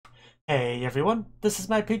Hey everyone, this is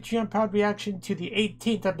my Patreon proud reaction to the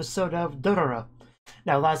 18th episode of Dororo.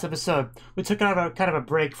 Now, last episode, we took kind of a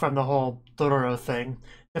break from the whole Dororo thing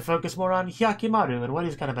to focus more on Hyakimaru and what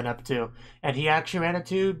he's kind of been up to. And he actually ran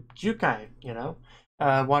into Jukai,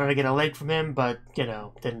 wanted to get a leg from him, but,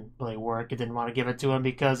 didn't really work. He didn't want to give it to him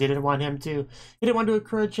because he didn't want to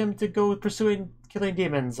encourage him to go pursuing killing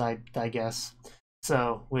demons, I guess.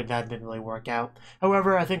 So that didn't really work out.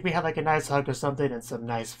 However, I think we had like a nice hug or something and some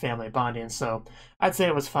nice family bonding. So I'd say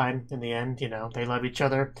it was fine in the end. They love each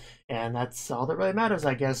other, and that's all that really matters,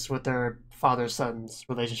 I guess, with their father-son's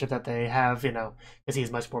relationship that they have. Because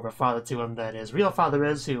he's much more of a father to him than his real father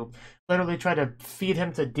is, who literally tried to feed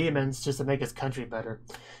him to demons just to make his country better.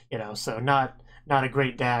 So not a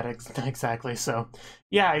great dad exactly. So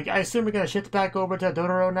yeah, I assume we're gonna shift back over to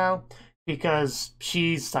Dororo now, because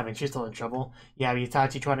she's still in trouble. You have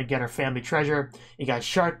Itachi trying to get her family treasure. You got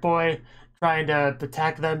Shark Boy trying to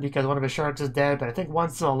attack them because one of his sharks is dead, but I think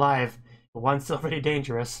one's still alive. One's still pretty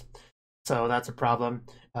dangerous. So that's a problem.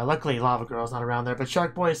 Luckily, Lava Girl's not around there, but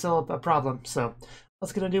Shark Boy is still a problem. So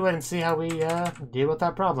let's get into it and see how we deal with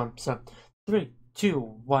that problem. So 3, 2,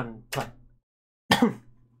 1, play.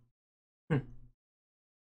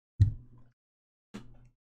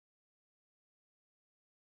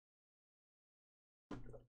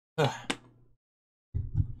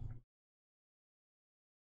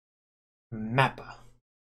 Mappa.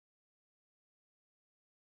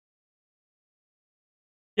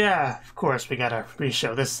 Yeah, of course, we gotta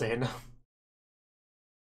re-show this scene.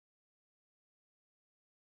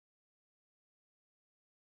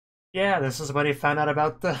 Yeah, this is when he found out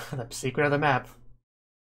about the secret of the map.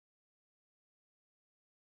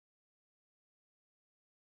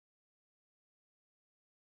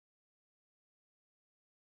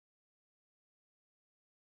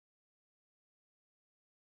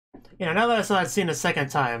 Now that I saw that scene a second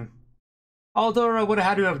time, all Dora would have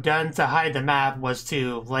had to have done to hide the map was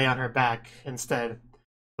to lay on her back instead.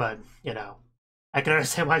 But, I can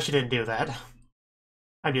understand why she didn't do that.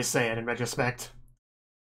 I'm just saying, in retrospect.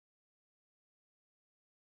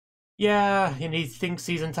 Yeah, and he thinks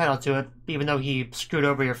he's entitled to it, even though he screwed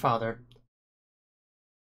over your father.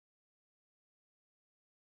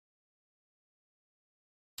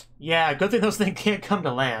 Yeah, good thing those things can't come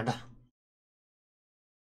to land.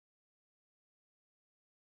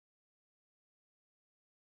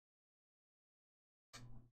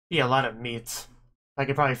 Be a lot of meat. I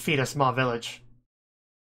could probably feed a small village.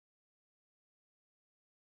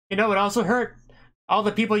 It also hurt? All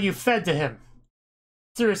the people you fed to him.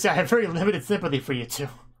 Seriously, I have very limited sympathy for you two.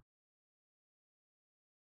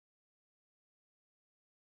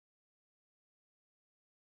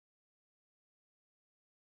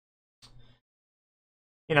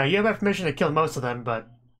 You have permission to kill most of them, but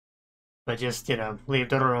just, leave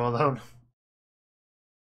Dororo alone.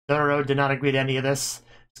 Dororo did not agree to any of this.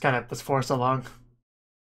 It's kind of was forced along.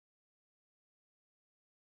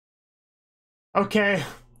 Okay.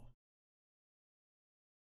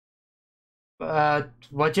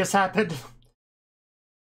 What just happened?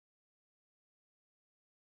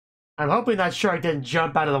 I'm hoping that shark didn't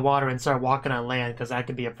jump out of the water and start walking on land, because that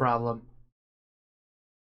could be a problem.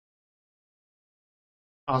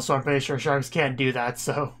 Also, I'm pretty sure sharks can't do that,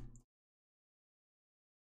 so...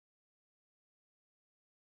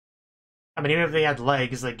 I mean, even if they had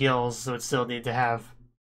legs, the gills would still need to have,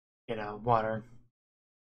 water.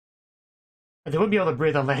 They wouldn't be able to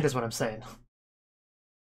breathe on land is what I'm saying.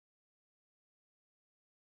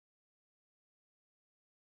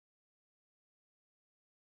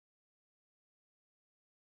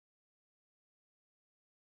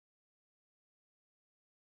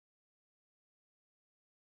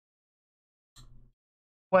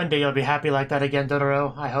 One day you'll be happy like that again,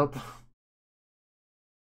 Dororo, I hope.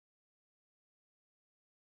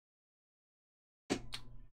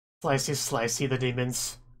 Slicey, slicey, the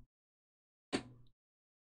demons.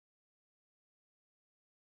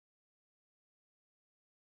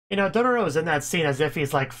 Dororo is in that scene as if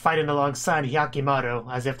he's, like, fighting alongside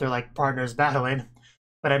Hyakimaru, as if they're, like, partners battling.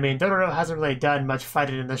 But, I mean, Dororo hasn't really done much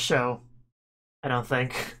fighting in the show. I don't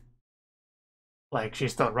think. Like,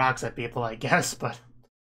 she's throwing rocks at people, I guess, but...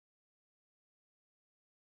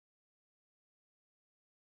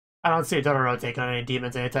 I don't see Dororo taking on any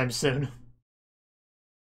demons anytime soon.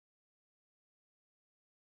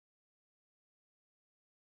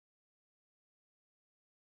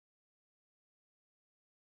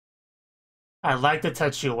 I'd like to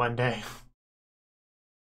touch you one day.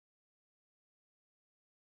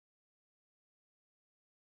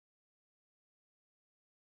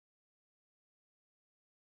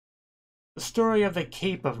 The story of the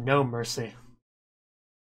Cape of No Mercy.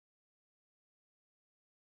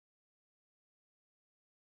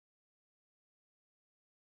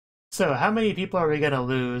 So, how many people are we gonna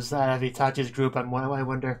lose out of Itachi's group? I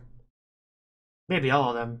wonder. Maybe all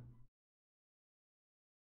of them.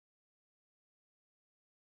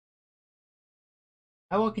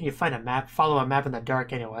 How well can you find a map? Follow a map in the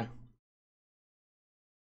dark anyway.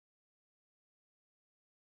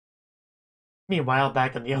 Meanwhile,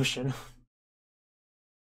 back in the ocean.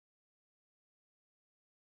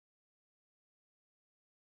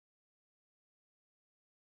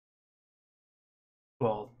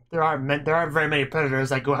 Well, there aren't very many predators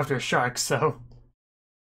that go after sharks, so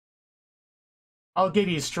I'll give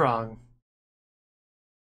you strong.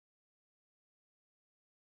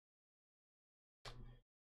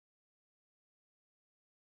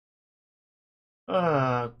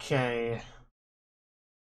 Okay.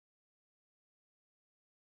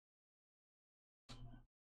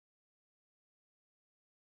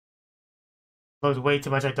 Looked way too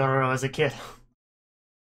much like Dororo as a kid.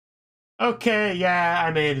 Okay, yeah,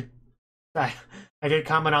 I mean, I, I did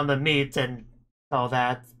comment on the meat and all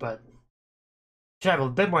that, but should have a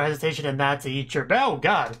bit more hesitation than that to eat your... Oh,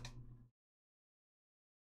 God!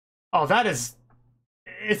 Oh, that is...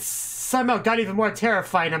 It's somehow got even more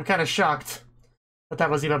terrifying. I'm kind of shocked that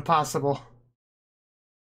that was even possible.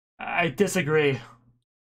 I disagree.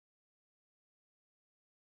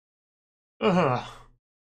 Ugh.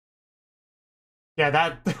 Yeah,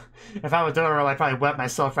 that... If I was Dororo, I'd probably wet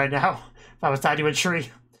myself right now. If I was tied to a tree.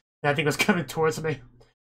 That thing was coming towards me.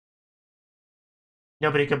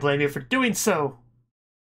 Nobody could blame you for doing so.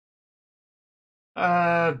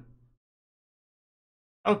 Okay,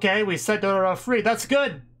 we set Dororo free. That's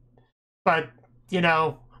good. But, you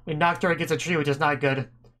know, we knocked her against a tree, which is not good.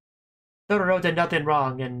 Dororo did nothing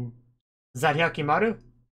wrong, and... Is that Hyakimaru?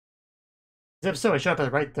 If so, it showed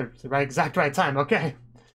up at the exact right time. Okay.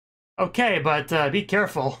 Okay, but be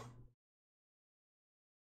careful.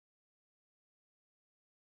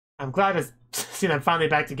 I'm glad to see them finally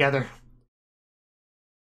back together.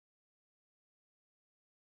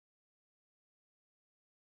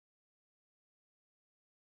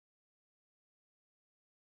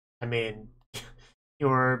 I mean,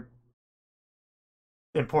 you're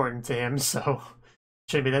important to him, so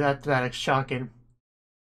shouldn't be that shocking.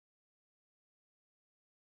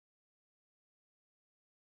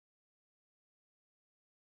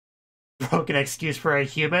 Broken excuse for a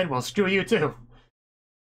human? Well, screw you too.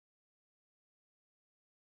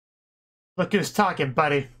 Look who's talking,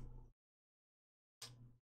 buddy.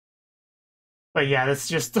 But yeah, that's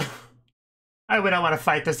just... I would not want to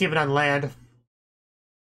fight this even on land.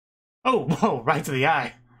 Oh, whoa, right to the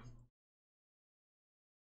eye.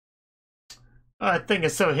 Oh, that thing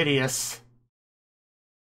is so hideous.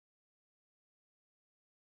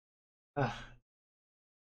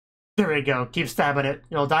 There we go. Keep stabbing it.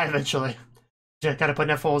 It'll die eventually. Just gotta put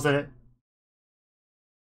enough holes in it.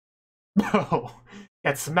 Oh,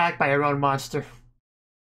 got smacked by your own monster.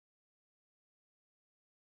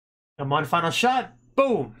 And one final shot.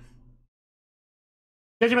 Boom.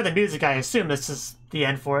 Judging by the music, I assume this is the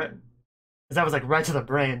end for it. Because that was like right to the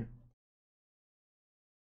brain.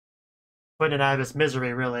 Putting it out of its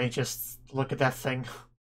misery, really. Just look at that thing.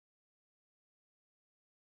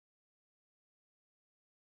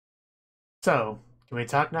 So, can we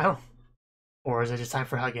talk now? Or is it just time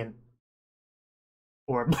for hugging?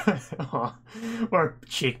 Or, or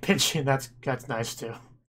cheek pinching, that's nice too. Kind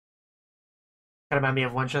of remind me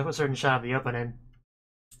of a certain shot of the opening.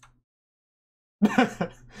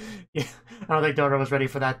 Yeah, I don't think Dororo was ready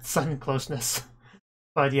for that sudden closeness.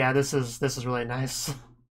 But yeah, this is really nice.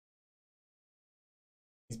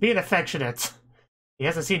 He's being affectionate. He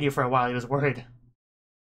hasn't seen you for a while, he was worried.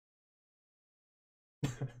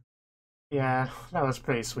 Yeah, that was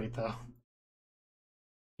pretty sweet though.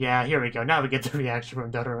 Yeah, here we go. Now we get the reaction from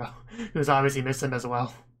Dororo, who's obviously missed him as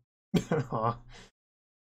well.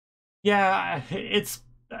 Yeah, it's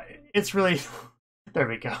really... There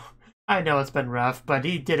we go. I know it's been rough, but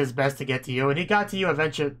he did his best to get to you, and he got to you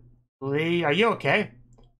eventually. Are you okay?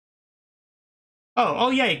 Oh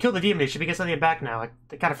yeah, he killed the demon. He should be getting something back now. I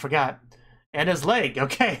kind of forgot. And his leg,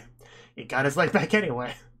 okay. He got his leg back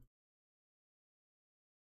anyway.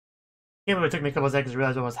 Can't believe it took me a couple of seconds to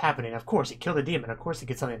realize what was happening. Of course, he killed the demon. Of course he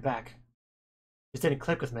gets something back. Just didn't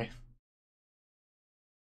click with me.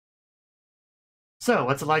 So,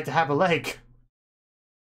 what's it like to have a leg?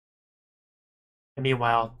 And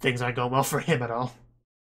meanwhile, things aren't going well for him at all.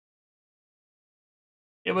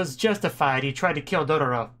 It was justified. He tried to kill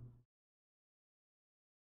Dororo.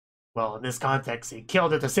 Well, in this context, he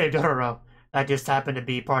killed it to save Dororo. That just happened to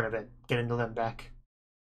be part of it, getting the limb back.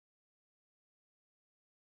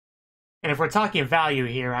 And if we're talking value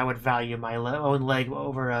here, I would value my own leg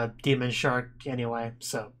over a demon shark anyway,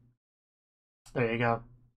 so There you go.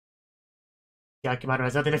 Hyakimaru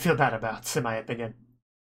has nothing to feel bad about, in my opinion.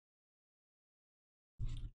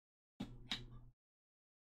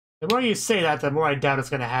 The more you say that, the more I doubt it's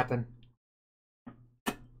going to happen.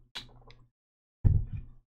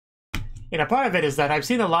 You know, part of it is that I've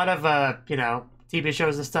seen a lot of, you know, TV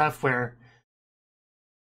shows and stuff where...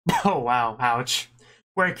 Oh, wow, ouch.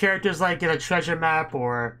 Where characters, like, get a treasure map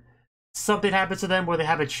or something happens to them where they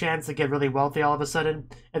have a chance to get really wealthy all of a sudden,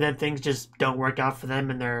 and then things just don't work out for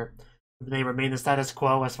them and they remain the status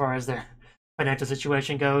quo as far as their financial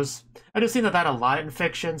situation goes. I've just seen that a lot in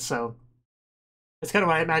fiction, so... It's kind of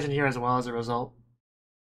what I imagine here as well as a result.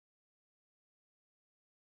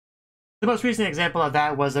 The most recent example of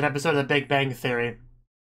that was an episode of The Big Bang Theory,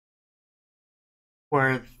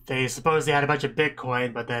 where they supposedly had a bunch of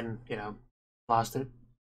Bitcoin, but then, you know, lost it.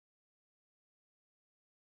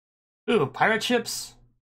 Ooh, pirate ships?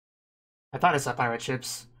 I thought I saw pirate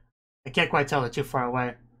ships. I can't quite tell, they're too far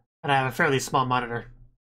away. And I have a fairly small monitor.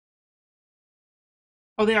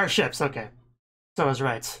 Oh, they are ships, okay. So I was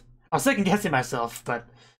right. I was second guessing myself, but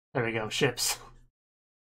there we go, ships.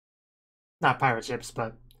 Not pirate ships,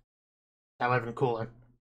 but that would have been cooler.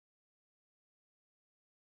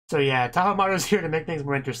 So yeah, Tahamaru's here to make things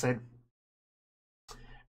more interesting.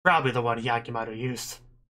 Probably the one Hyakimaru used.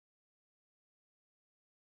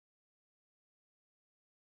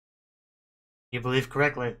 You believe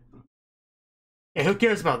correctly. Yeah, who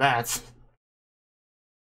cares about that?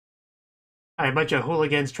 I mean, a bunch of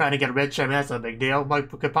hooligans trying to get rich, I mean, that's no big deal. What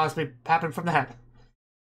could possibly happen from that?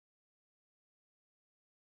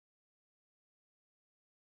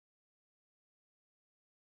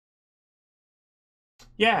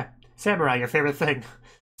 Yeah, samurai, your favorite thing.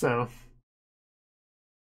 So...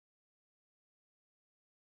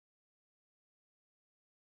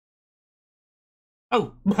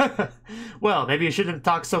 Oh! Well, maybe you shouldn't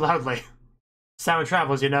talk so loudly. Sound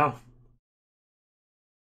travels, you know.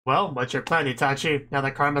 Well, what's your plan, Itachi, now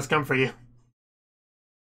that karma's come for you?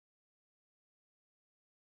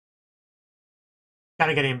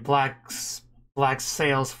 Kinda getting Black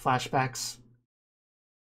Sails flashbacks.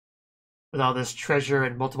 With all this treasure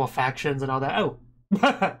and multiple factions and all that. Oh!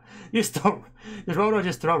 You still... Does Roto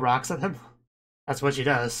just throw rocks at him? That's what she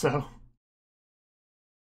does, so...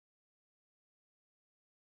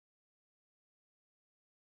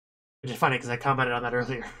 Which is funny, because I commented on that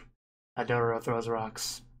earlier. Dororo throws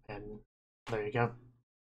rocks, and there you go.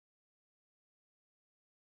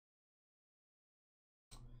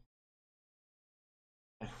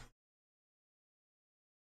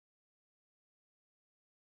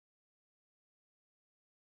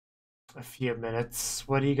 A few minutes.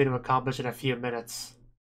 What are you going to accomplish in a few minutes?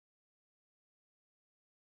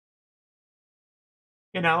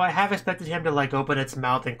 You know, I have expected him to, like, open its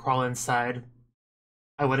mouth and crawl inside.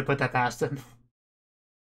 I wouldn't put that past him.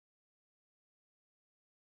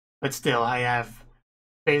 But still, I have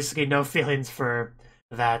basically no feelings for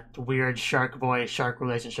that weird shark boy-shark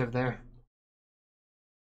relationship there.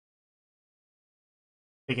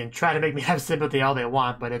 They can try to make me have sympathy all they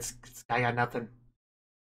want, but I got nothing.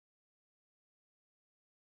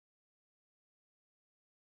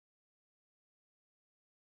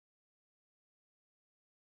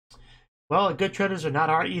 Well, good treasures are not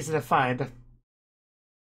hard easy to find.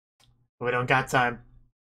 But we don't got time.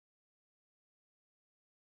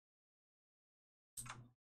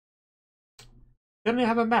 They don't even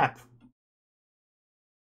have a map.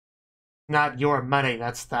 Not your money,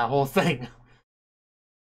 that's the whole thing.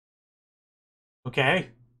 Okay.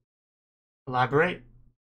 Elaborate.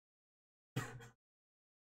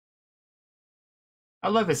 I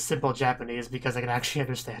love his simple Japanese because I can actually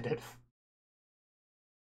understand it.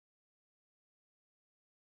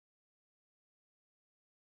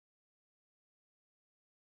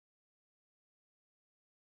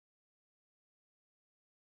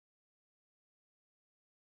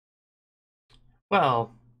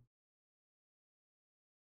 Well...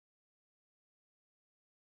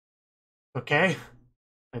 Okay.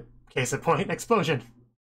 Case in point, explosion.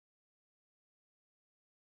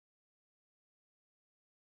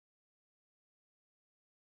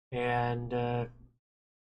 And,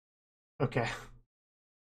 okay.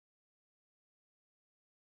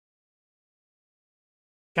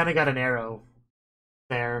 Kinda got an arrow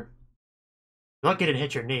there. Lucky it didn't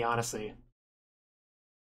hit your knee, honestly.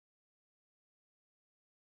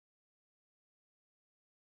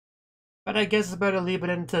 But I guess it's better to leave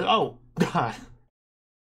it into... Oh, God.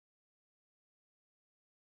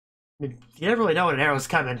 I mean, you never really know when an arrow's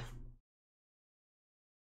coming.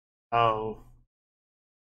 Oh.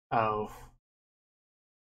 Oh.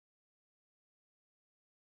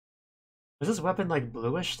 Is this weapon, like,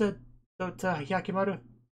 bluish to Hyakimaru? Did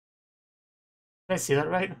I see that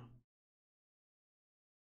right?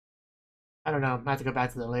 I don't know. I have to go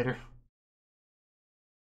back to that later.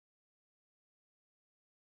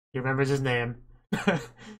 He remembers his name.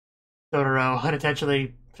 Dororo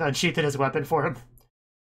unintentionally unsheathed his weapon for him.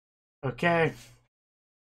 Okay.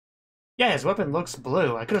 Yeah, his weapon looks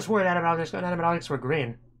blue. I could have sworn animatronics were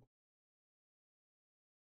green.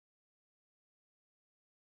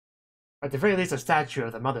 At the very least, a statue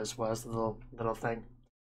of the mother's was the little thing.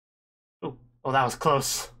 Ooh, oh, that was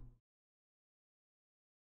close.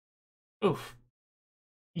 Oof.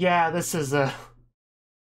 Yeah, this is a.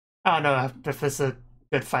 I don't know if this is a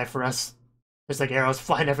good fight for us. There's like arrows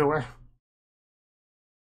flying everywhere.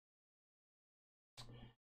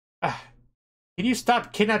 Can you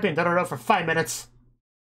stop kidnapping Dororo for 5 minutes?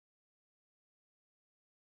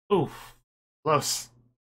 Oof. Close.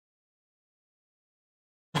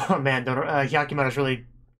 Oh man, Hyakimaru's really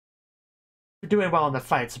doing well in the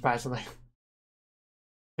fight, surprisingly.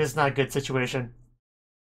 It's not a good situation.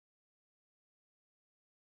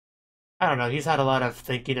 I don't know, he's had a lot of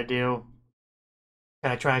thinking to do.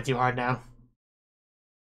 Kinda trying too hard now.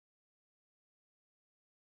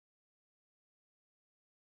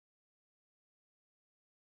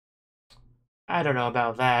 I don't know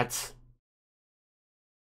about that.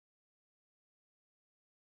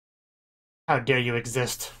 How dare you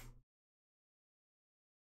exist?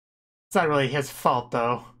 It's not really his fault,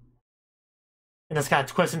 though. And it's kind of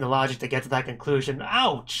twisting the logic to get to that conclusion.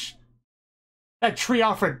 Ouch! That tree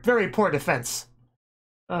offered very poor defense.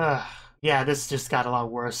 Yeah, this just got a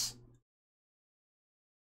lot worse.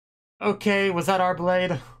 Okay, was that our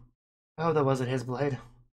blade? Oh, that wasn't his blade.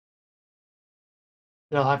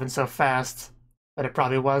 It all happened so fast that it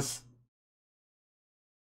probably was.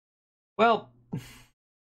 Well...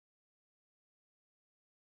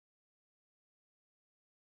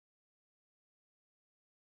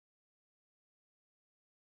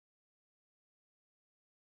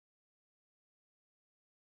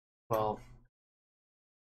 Well...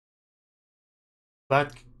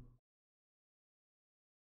 But...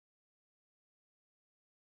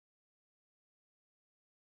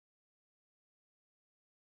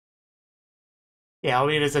 Yeah, all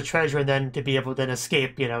we need is a treasure and then to be able to then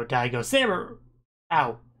escape, you know, Daigo Saber.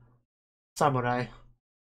 Ow. Samurai.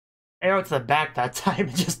 Arrow to the back that time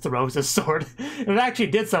and just throws his sword. And it actually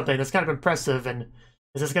did something that's kind of impressive. And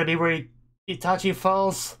is this going to be where Itachi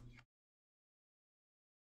falls?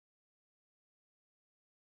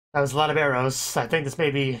 That was a lot of arrows. I think this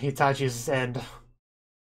may be Itachi's end.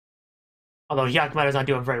 Although Hyakimaru's not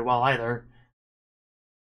doing very well either.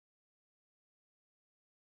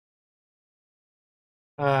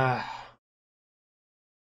 I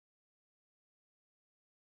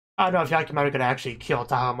don't know if Hyakimaru could actually kill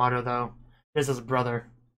Tahamaru, though. This is his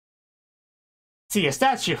brother. See, a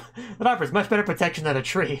statue! That offers much better protection than a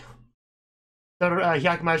tree.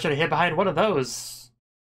 Hyakimaru should have hid behind one of those.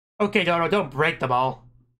 Okay, Dororo, don't break them all.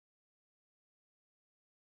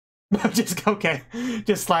 Just, okay.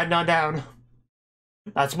 Just sliding on down.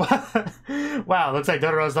 That's what... Wow, looks like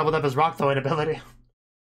Dororo's doubled up his rock throwing ability.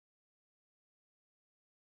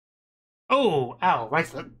 Oh, ow, right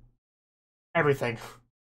to the... Everything.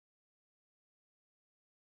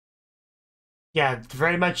 Yeah,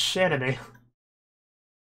 very much anime.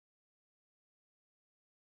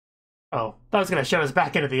 Oh, that was gonna show us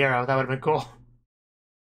back into the arrow. That would have been cool.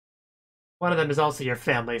 One of them is also your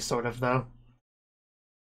family, sort of, though.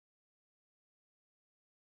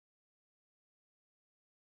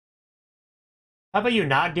 How about you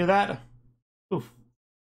not do that? Oof.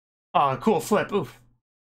 Oh, cool flip. Oof.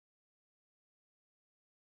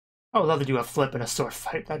 I would love to do a flip in a sword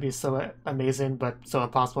fight. That'd be so amazing, but so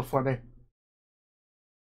impossible for me.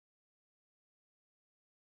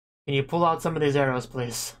 Can you pull out some of these arrows,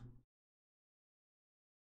 please?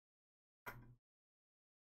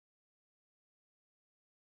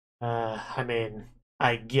 I mean,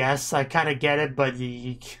 I guess I kind of get it, but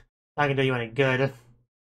you're not gonna do you any good.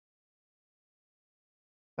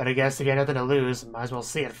 But I guess if you have nothing to lose, might as well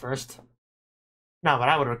see it first. Not what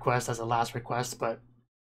I would request as a last request, but...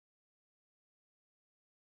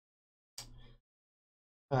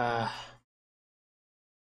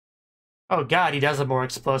 Oh god, he does have more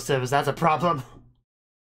explosives. That's a problem.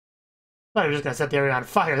 I thought he was just gonna set the area on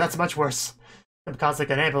fire. That's much worse. It cause like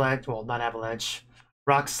an avalanche. Well, not avalanche.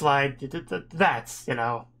 Rock slide. That's, you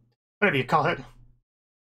know, whatever you call it.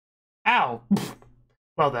 Ow!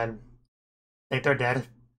 Well then. I think they're dead.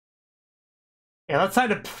 Yeah, let's time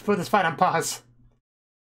to put this fight on pause.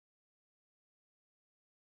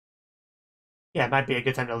 Yeah, it might be a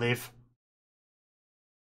good time to leave.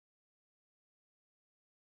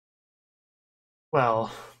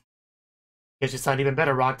 Well, guess it's not even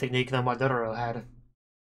better rock technique than what Dororo had.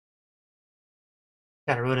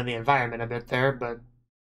 Kind of ruining the environment a bit there, but...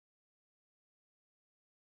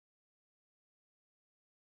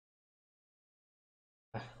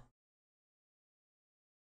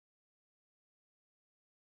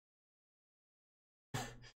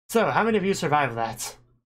 So, how many of you survived that?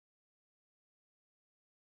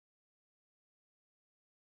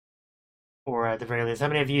 Or at the very least, how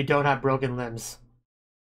many of you don't have broken limbs?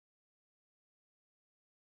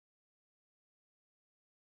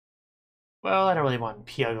 Well, I don't really want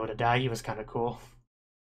Pyogo to die. He was kind of cool.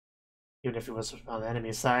 Even if he was on the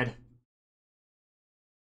enemy's side.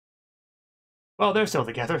 Well, they're still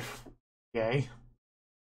together. Yay.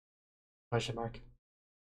 Question mark.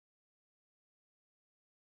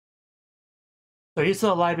 So are you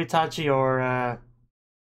still alive, Itachi, or are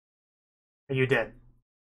you dead?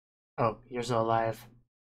 Oh, you're still alive.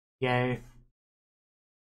 Yay.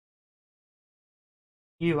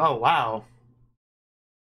 You, oh wow.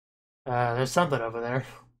 There's something over there.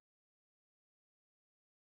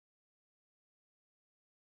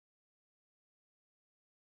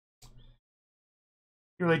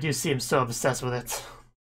 You really do seem so obsessed with it.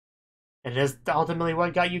 And it is ultimately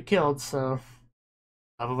what got you killed, so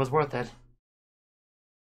I hope it was worth it.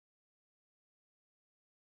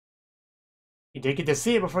 You did get to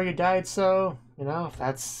see it before you died, so, you know, if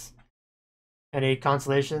that's any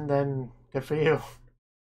consolation, then good for you.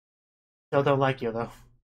 Still don't like you, though.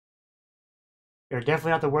 You're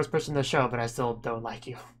definitely not the worst person in the show, but I still don't like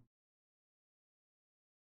you.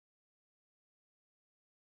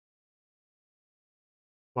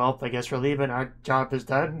 Well, I guess we're leaving. Our job is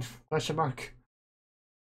done? Question mark.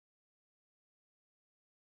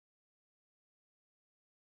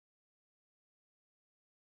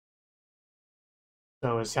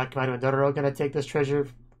 So is Yakimaru and Dororo gonna take this treasure?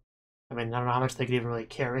 I mean, I don't know how much they could even really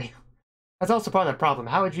carry. That's also part of the problem.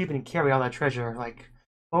 How would you even carry all that treasure? Like,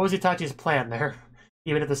 what was Itachi's plan there?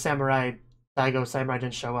 Even if the Daigo samurai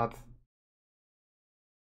didn't show up.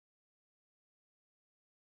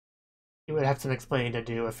 He would have some explaining to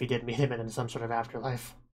do if he did meet him in some sort of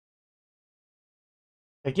afterlife.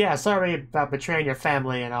 Like, yeah, sorry about betraying your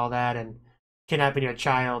family and all that, and kidnapping your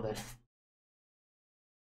child, and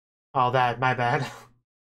all that, my bad.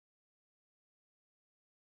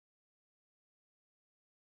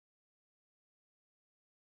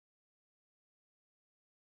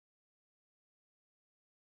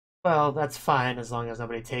 Well, that's fine, as long as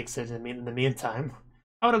nobody takes it in the meantime.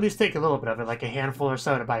 I would at least take a little bit of it, like a handful or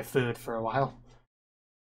so, to buy food for a while.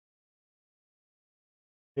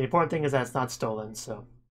 The important thing is that it's not stolen, so...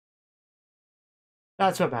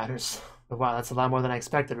 That's what matters. But wow, that's a lot more than I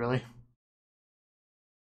expected, really.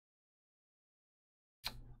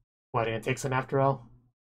 What, are you gonna take some after all?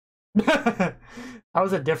 How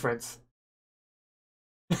was it different?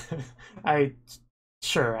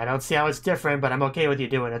 Sure, I don't see how it's different, but I'm okay with you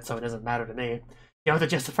doing it, so it doesn't matter to me. You don't have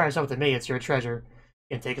to justify yourself to me, it's your treasure.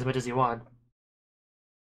 You can take as much as you want.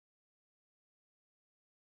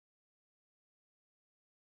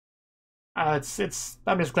 I'm just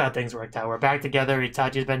glad things worked out. We're back together,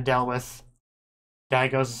 Itachi's been dealt with.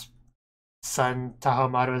 Daigo's son,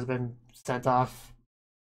 Tahomaru, has been sent off.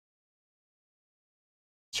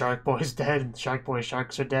 Shark Boy's dead, Shark Boy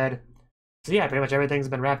sharks are dead. So yeah, pretty much everything's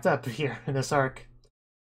been wrapped up here in this arc.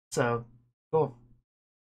 So, cool.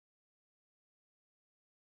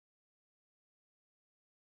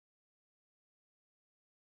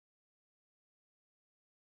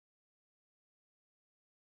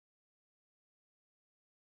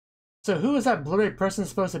 So who is that blurry person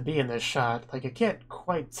supposed to be in this shot? Like, I can't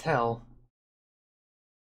quite tell.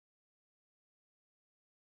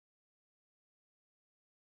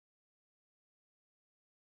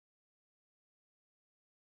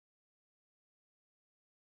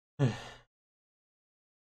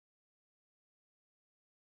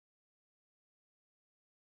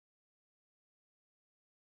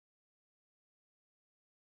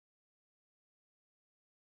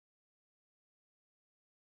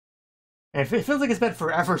 It feels like it's been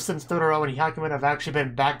forever since Dororo and Hyakumen have actually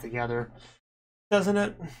been back together, doesn't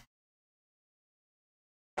it?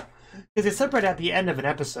 Because they separated at the end of an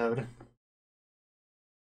episode.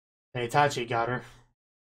 And Itachi got her.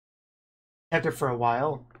 Kept her for a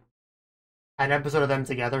while. Had an episode of them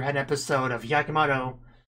together. Had an episode of Hyakumaru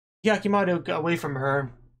away from her. And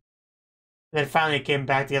then finally came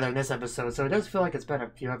back together in this episode. So it does feel like it's been a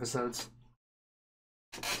few episodes.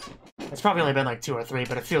 It's probably only been like 2 or 3,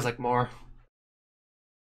 but it feels like more.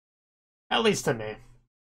 At least to me.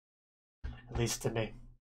 At least to me.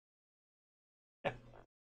 Yeah.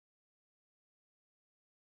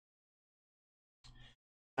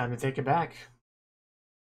 Time to take it back.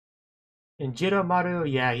 And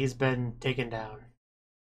Jiromaru, yeah, he's been taken down.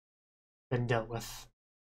 Been dealt with.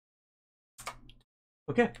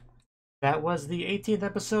 Okay. That was the 18th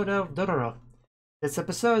episode of Dororo. This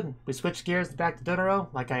episode, we switched gears back to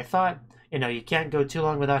Dororo, like I thought. You know, you can't go too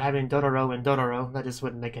long without having Dororo and Dororo. That just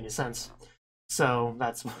wouldn't make any sense. So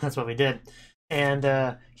that's what we did. And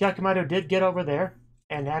Hyakimaru did get over there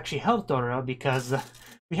and actually helped Dororo because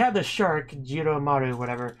we had the shark, Jiromaru,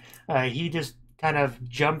 whatever. He just kind of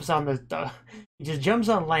jumps on he just jumps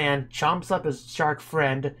on land, chomps up his shark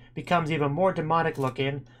friend, becomes even more demonic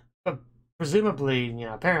looking, but presumably, you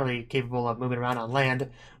know, apparently capable of moving around on land.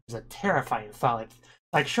 It was a terrifying thought.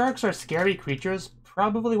 Like, sharks are scary creatures,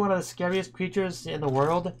 probably one of the scariest creatures in the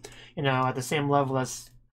world, you know, at the same level as,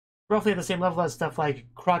 roughly at the same level as stuff like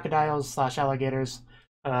crocodiles / alligators,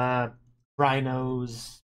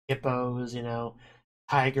 rhinos, hippos, you know,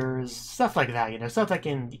 tigers, stuff like that, you know, stuff that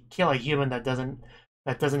can kill a human that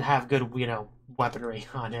doesn't have good, you know, weaponry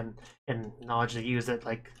on him and knowledge to use it,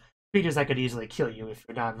 like creatures that could easily kill you if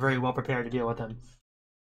you're not very well prepared to deal with them.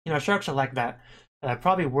 You know, sharks are like that.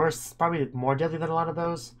 Probably worse, probably more deadly than a lot of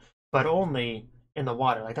those, but only in the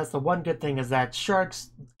water. Like, that's the one good thing, is that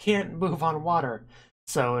sharks can't move on water.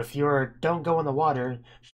 So if you don't go in the water,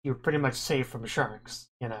 you're pretty much safe from sharks,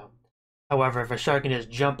 you know. However, if a shark can just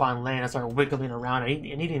jump on land and start wiggling around and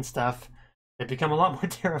eating stuff, they become a lot more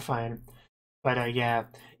terrifying. But yeah,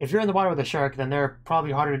 if you're in the water with a shark, then they're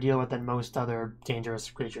probably harder to deal with than most other dangerous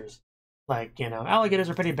creatures. Like, you know, alligators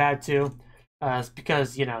are pretty bad too.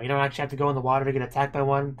 Because, you know, you don't actually have to go in the water to get attacked by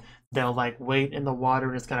one. They'll, like, wait in the water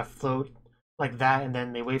and just kind of float like that, and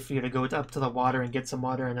then they wait for you to go up to the water and get some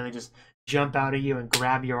water, and then they just jump out at you and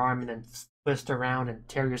grab your arm and then twist around and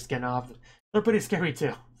tear your skin off. They're pretty scary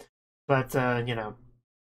too. But, you know,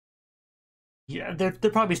 yeah, they're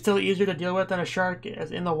probably still easier to deal with than a shark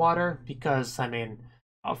in the water, because, I mean,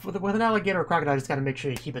 with an alligator or crocodile, just gotta make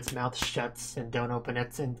sure you keep its mouth shut and don't open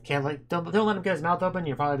it, and can't, like, don't let him get his mouth open.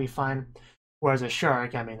 You'll probably be fine. Whereas a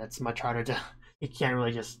shark, I mean, it's much harder to, you can't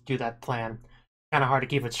really just do that plan. Kind of hard to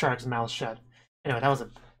keep its shark's mouth shut. Anyway, that was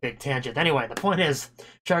a big tangent. Anyway, the point is,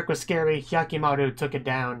 shark was scary, Hyakimaru took it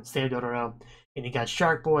down, saved Dororo, and you got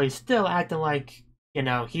Shark Boy still acting like, you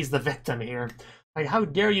know, he's the victim here. Like, how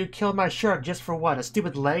dare you kill my shark just for what, a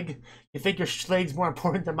stupid leg? You think your leg's more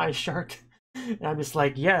important than my shark? And I'm just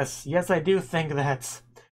like, yes, I do think that.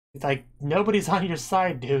 It's like, nobody's on your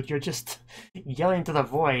side, dude. You're just yelling to the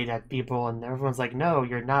void at people, and everyone's like, no,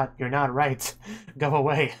 you're not right. Go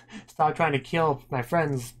away. Stop trying to kill my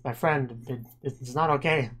friend. It's not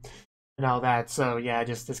okay. And all that. So yeah,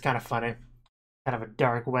 it's kind of funny. Kind of a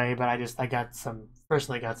dark way, but I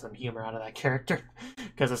personally got some humor out of that character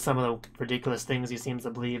because of some of the ridiculous things he seems to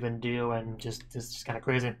believe and do, and it's just kind of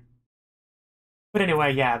crazy. But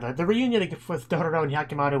anyway, yeah, the reunion with Dororo and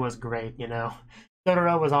Hyakimaru was great, you know.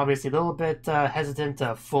 Dororo was obviously a little bit hesitant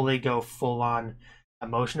to fully go full-on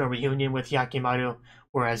emotional reunion with Hyakimaru,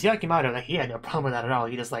 whereas Hyakimaru, like, he had no problem with that at all.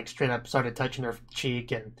 He just, like, straight up started touching her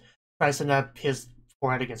cheek and pressing up his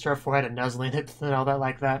forehead against her forehead and nuzzling it and all that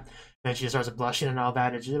like that. And then she starts blushing and all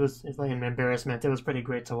that. It's like an embarrassment. It was pretty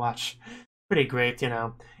great to watch. Pretty great, you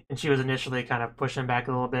know. And she was initially kind of pushing back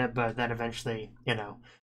a little bit, but then eventually, you know,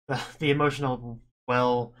 the emotional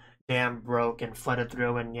well dam broke and flooded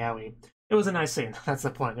through, and yeah, it was a nice scene. That's the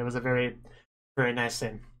point. It was a very, very nice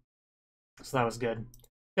scene. So that was good.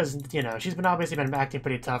 Because, you know, she's obviously been acting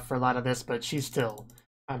pretty tough for a lot of this, but she was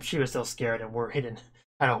still scared and worried and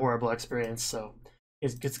had a horrible experience. So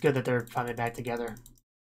it's good that they're finally back together.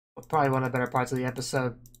 Probably one of the better parts of the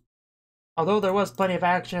episode. Although there was plenty of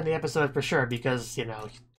action in the episode for sure, because, you know,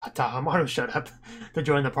 Tahamaru showed up to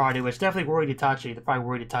join the party, which definitely worried Itachi. They probably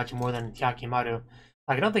worried Itachi more than Hyakimaru.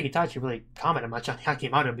 Like, I don't think Itachi really commented much on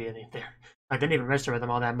Hyakimaru being there. I didn't even register with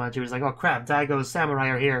him all that much. He was like, oh crap, Daigo's samurai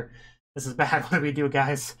are here. This is bad. What do we do,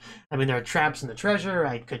 guys? I mean, there are traps in the treasure.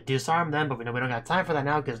 I could disarm them, but we know we don't got time for that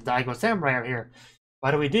now because Daigo's samurai are here.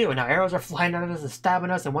 What do we do? And now arrows are flying at us and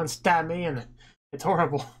stabbing us, and one stabbed me, and it's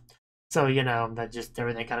horrible. So, you know, that just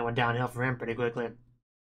everything kind of went downhill for him pretty quickly.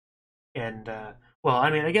 And, well, I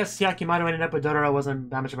mean, I guess Hyakimaru ended up with Dororo wasn't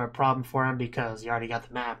that much of a problem for him because he already got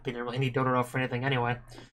the map. He didn't really need Dororo for anything anyway.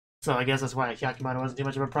 So I guess that's why Hyakimaru wasn't too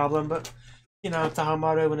much of a problem, but, you know,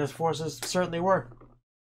 Tahamaru and his forces certainly were.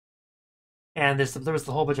 And there was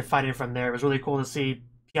a whole bunch of fighting from there. It was really cool to see.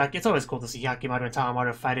 It's always cool to see Hyakimaru and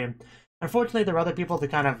Tahamaru fighting. Unfortunately, there were other people to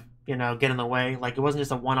kind of, you know, get in the way. Like, it wasn't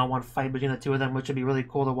just a one-on-one fight between the two of them, which would be really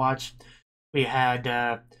cool to watch. We had,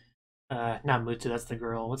 not Mutsu, that's the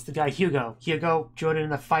girl. What's the guy? Hugo. Hugo joining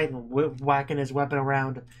in the fight and whacking his weapon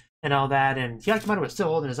around and all that. And Hyakimaru was still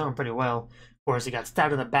holding his own pretty well. course, he got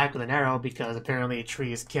stabbed in the back with an arrow because apparently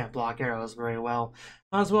trees can't block arrows very well,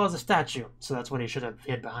 as well as a statue, so that's what he should have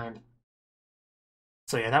hid behind.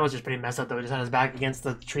 So yeah, that was just pretty messed up though. He just had his back against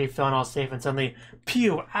the tree, feeling all safe, and suddenly,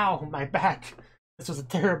 pew! Ow! My back! This was a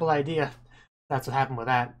terrible idea. That's what happened with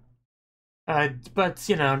that. But,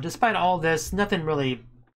 you know, despite all this, nothing really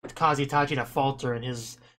caused Itachi to falter in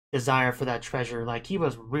his desire for that treasure. Like, he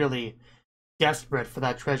was really desperate for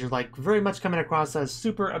that treasure, like, very much coming across as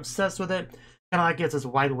super obsessed with it. Kind of like it's this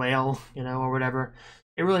white whale, you know, or whatever.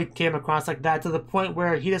 It really came across like that to the point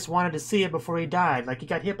where he just wanted to see it before he died. Like, he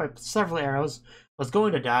got hit by several arrows, was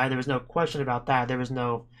going to die. There was no question about that. There was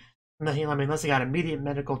no, I mean, unless he got immediate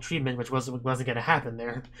medical treatment, which wasn't going to happen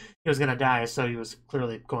there. He was going to die, so he was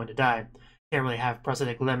clearly going to die. Can't really have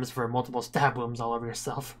prosthetic limbs for multiple stab wounds all over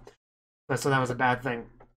yourself. But so that was a bad thing.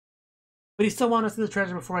 But he still wanted to see the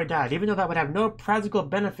treasure before he died, even though that would have no practical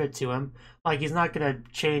benefit to him. Like, he's not going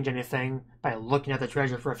to change anything by looking at the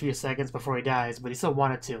treasure for a few seconds before he dies, but he still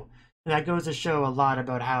wanted to. And that goes to show a lot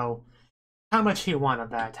about how much he wanted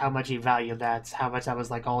that, how much he valued that, how much that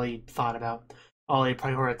was like all he thought about, all he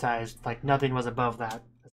prioritized. Like, nothing was above that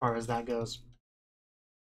as far as that goes.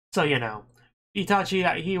 So, you know,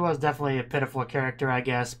 Itachi, he was definitely a pitiful character, I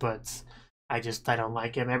guess, but I don't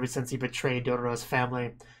like him. Ever since he betrayed Dororo's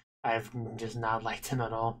family, I've just not liked him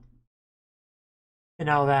at all. You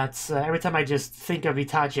know, that's, every time I just think of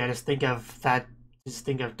Itachi, I just think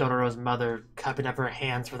of Dororo's mother cupping up her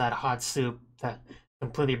hands for that hot soup, that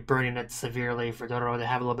completely burning it severely for Dororo to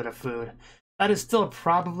have a little bit of food. That is still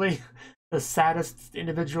probably the saddest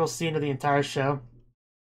individual scene of the entire show.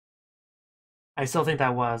 I still think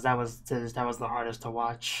that was the hardest to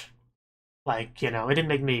watch. Like, you know, it didn't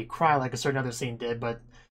make me cry like a certain other scene did, but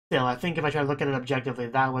still, I think if I try to look at it objectively,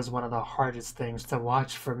 that was one of the hardest things to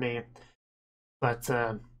watch for me. But,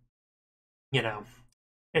 you know,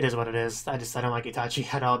 it is what it is. I don't like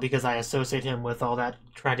Itachi at all because I associate him with all that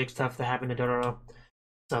tragic stuff that happened to Dororo.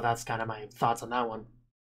 So that's kind of my thoughts on that one.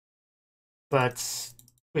 But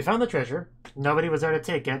we found the treasure. Nobody was there to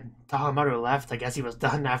take it. Tahomaru left. I guess he was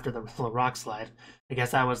done after the little rock slide. I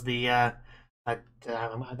guess that was the that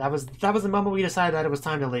was the moment we decided that it was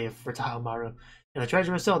time to leave for Tahomaru. And the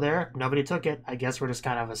treasure was still there. Nobody took it. I guess we're just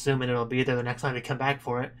kind of assuming it'll be there the next time we come back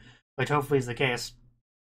for it, which hopefully is the case.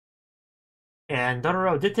 And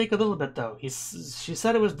Dororo did take a little bit though. She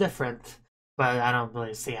said it was different, but I don't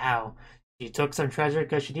really see how. She took some treasure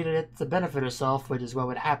because she needed it to benefit herself, which is what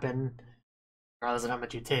would happen regardless of how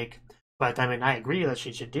much you take. But, I mean, I agree that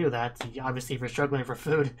she should do that. Obviously, if you're struggling for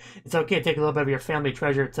food, it's okay to take a little bit of your family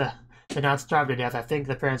treasure to not starve to death. I think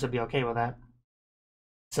the parents would be okay with that.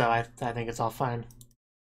 So, I think it's all fine.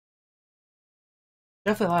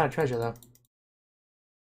 Definitely a lot of treasure, though.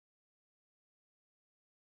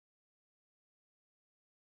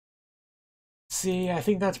 See, I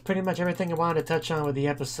think that's pretty much everything I wanted to touch on with the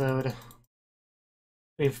episode.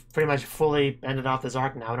 We've pretty much fully ended off this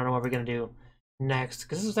arc now. I don't know what we're going to do next.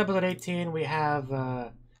 Because this is episode 18. We have,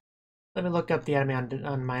 let me look up the anime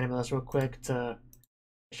on MyAnimeLIst real quick to...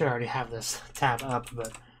 I should already have this tab up,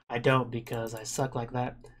 but I don't because I suck like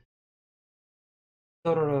that.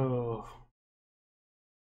 Dororo.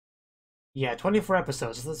 Yeah, 24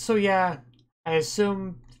 episodes. So yeah, I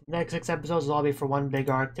assume next 6 episodes will all be for one big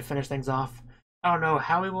arc to finish things off. I don't know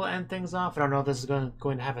how we will end things off. I don't know if this is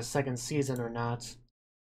going to have a second season or not.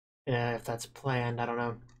 If that's planned, I don't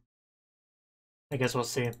know. I guess we'll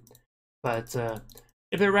see. But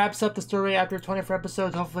if it wraps up the story after 24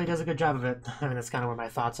 episodes, hopefully it does a good job of it. I mean, that's kind of where my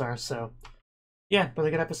thoughts are. So, yeah,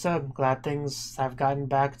 really good episode. I'm glad things have gotten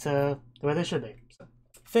back to the way they should be. So,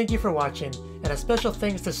 thank you for watching, and a special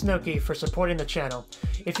thanks to Cnouki for supporting the channel.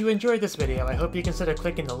 If you enjoyed this video, I hope you consider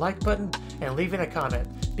clicking the like button and leaving a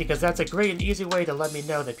comment, because that's a great and easy way to let me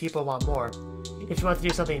know that people want more. If you want to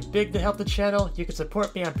do something big to help the channel, you can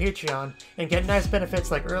support me on Patreon and get nice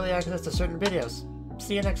benefits like early access to certain videos.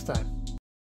 See you next time.